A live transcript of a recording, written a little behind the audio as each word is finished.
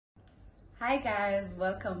Hi guys,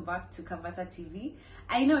 welcome back to Kavata TV.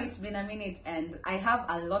 I know it's been a minute and I have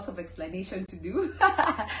a lot of explanation to do.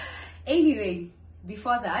 Anyway,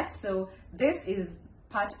 before that, so this is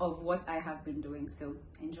part of what I have been doing, so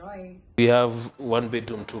enjoy. We have 1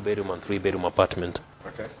 bedroom, 2 bedroom and 3 bedroom apartment.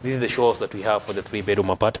 Okay. This is the shows that we have for the 3 bedroom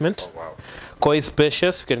apartment. Oh, wow. Quite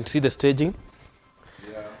spacious. You can see the staging.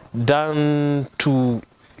 Yeah. Done to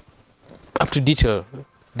up to detail.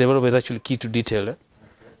 Developer is actually key to detail. Okay.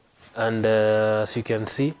 And as you can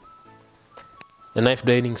see, the nice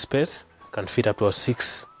dining space can fit up to a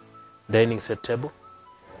 6 dining set table.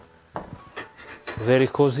 Very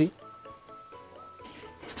cozy,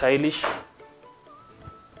 stylish,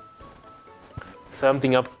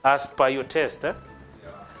 something up as per your taste. Yeah.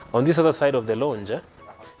 On this other side of the lounge,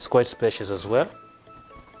 it's quite spacious as well.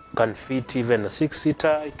 Can fit even a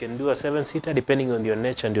 6-seater, you can do a 7-seater depending on your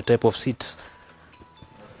nature and your type of seats.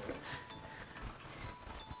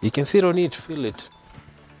 You can sit on it, feel it.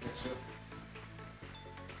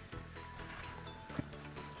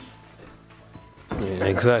 Yeah,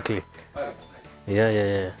 exactly.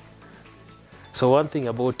 Yeah. So one thing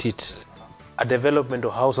about it, a development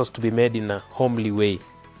of house has to be made in a homely way.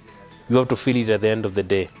 You have to feel it at the end of the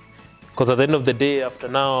day. Because at the end of the day,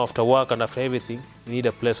 after work and after everything, you need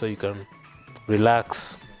a place where you can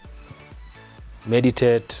relax,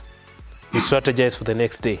 meditate, you strategize for the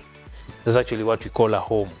next day. That's actually what we call a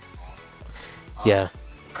home. Yeah.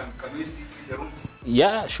 Can we see the rooms?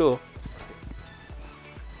 Yeah, sure.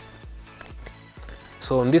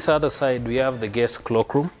 So on this other side, we have the guest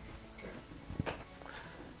cloakroom.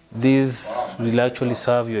 This will actually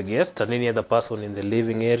serve your guest and any other person in the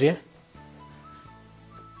living area.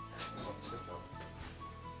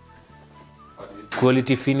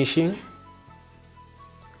 Quality finishing.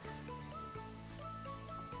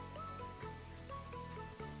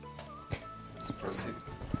 Let's proceed.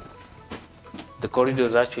 The corridor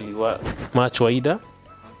is actually much wider.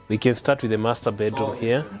 We can start with the master bedroom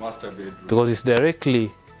here. The master bedroom. Because it's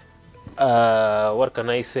directly, what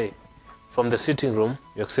can I say? From the sitting room,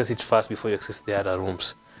 you access it first before you access the other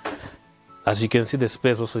rooms. As you can see, the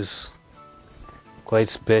space also is quite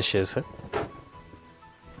spacious. Have a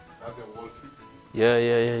wall fit.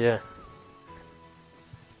 Yeah.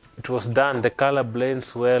 It was done. The color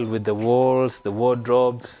blends well with the walls, the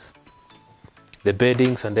wardrobes, the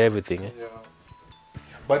beddings and everything. Yeah.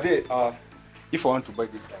 But they, if I want to buy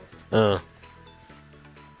this house, would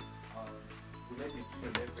I be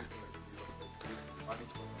given everything like this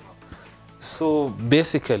furniture? So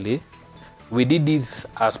basically, we did this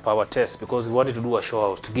as per our test because we wanted to do a show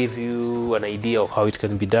house to give you an idea of how it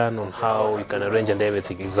can be done, on how you can arrange and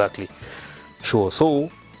everything. Exactly. Sure. So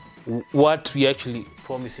what we actually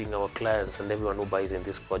promising our clients and everyone who buys in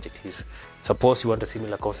this project is, suppose you want a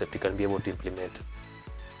similar concept, you can be able to implement.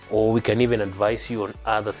 Or we can even advise you on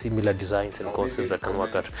other similar designs and concepts that can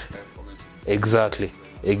work out. Exactly.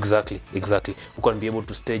 We can be able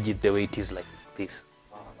to stage it the way it is like this.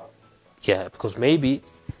 Yeah, because maybe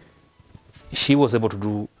she was able to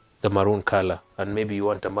do the maroon color and maybe you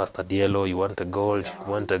want a mustard yellow, you want a gold,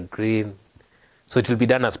 you want a green. So it will be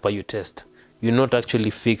done as per your taste. You're not actually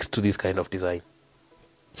fixed to this kind of design.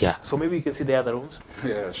 Yeah, so maybe you can see the other rooms.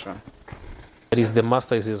 Yeah, sure. That is the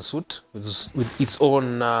master is in suite with its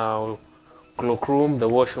own cloakroom, the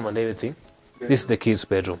washroom and everything. This is the kids'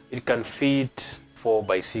 bedroom. It can fit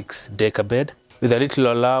 4x6 decker bed with a little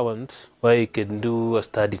allowance where you can do a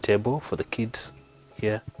study table for the kids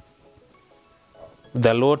here. With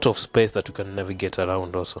a lot of space that you can navigate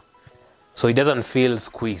around also. So it doesn't feel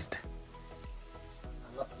squeezed.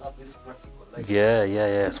 I love this practical. Like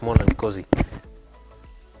Yeah, small and cozy.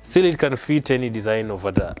 Still, it can fit any design of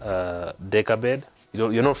a decker bed.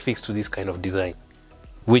 You're not fixed to this kind of design,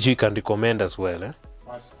 which we can recommend as well. I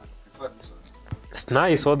prefer this one. It's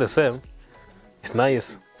nice all the same. It's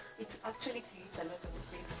nice. It actually creates a lot of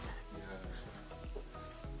space.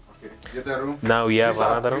 Yeah. Okay. The other room. Now we have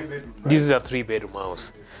another room. Bedroom, right? This is a 3-bedroom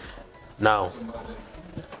house. Now,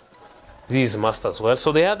 this is master as well.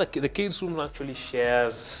 So the kids' room actually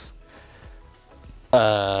shares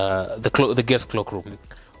the guest cloakroom.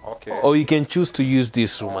 Okay. Or you can choose to use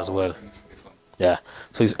this room as well. This one. Yeah.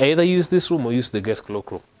 So it's either use this room or use the guest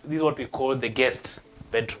cloakroom. This is what we call the guest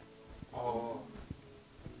bedroom. Oh.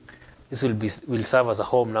 This will serve as a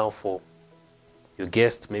home now for your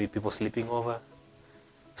guests, maybe people sleeping over,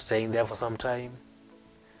 staying there for some time.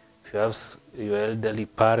 If you have your elderly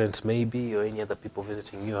parents maybe, or any other people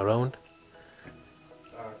visiting you around,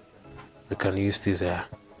 they can use this. Yeah.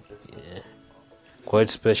 Quite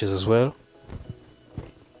spacious as well.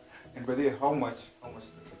 And by the way, how much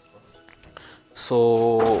does it cost?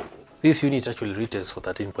 So This unit actually retails for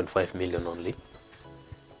 13.5 million only.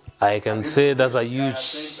 I can say that's a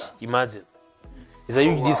huge, imagine. It's a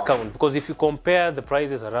huge discount because if you compare the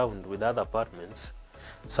prices around with other apartments,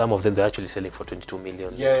 some of them they're actually selling for 22 million,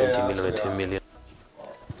 20 million, 18 million.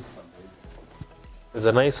 It's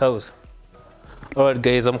a nice house. Alright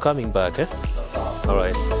guys, I'm coming back.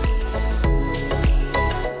 Alright.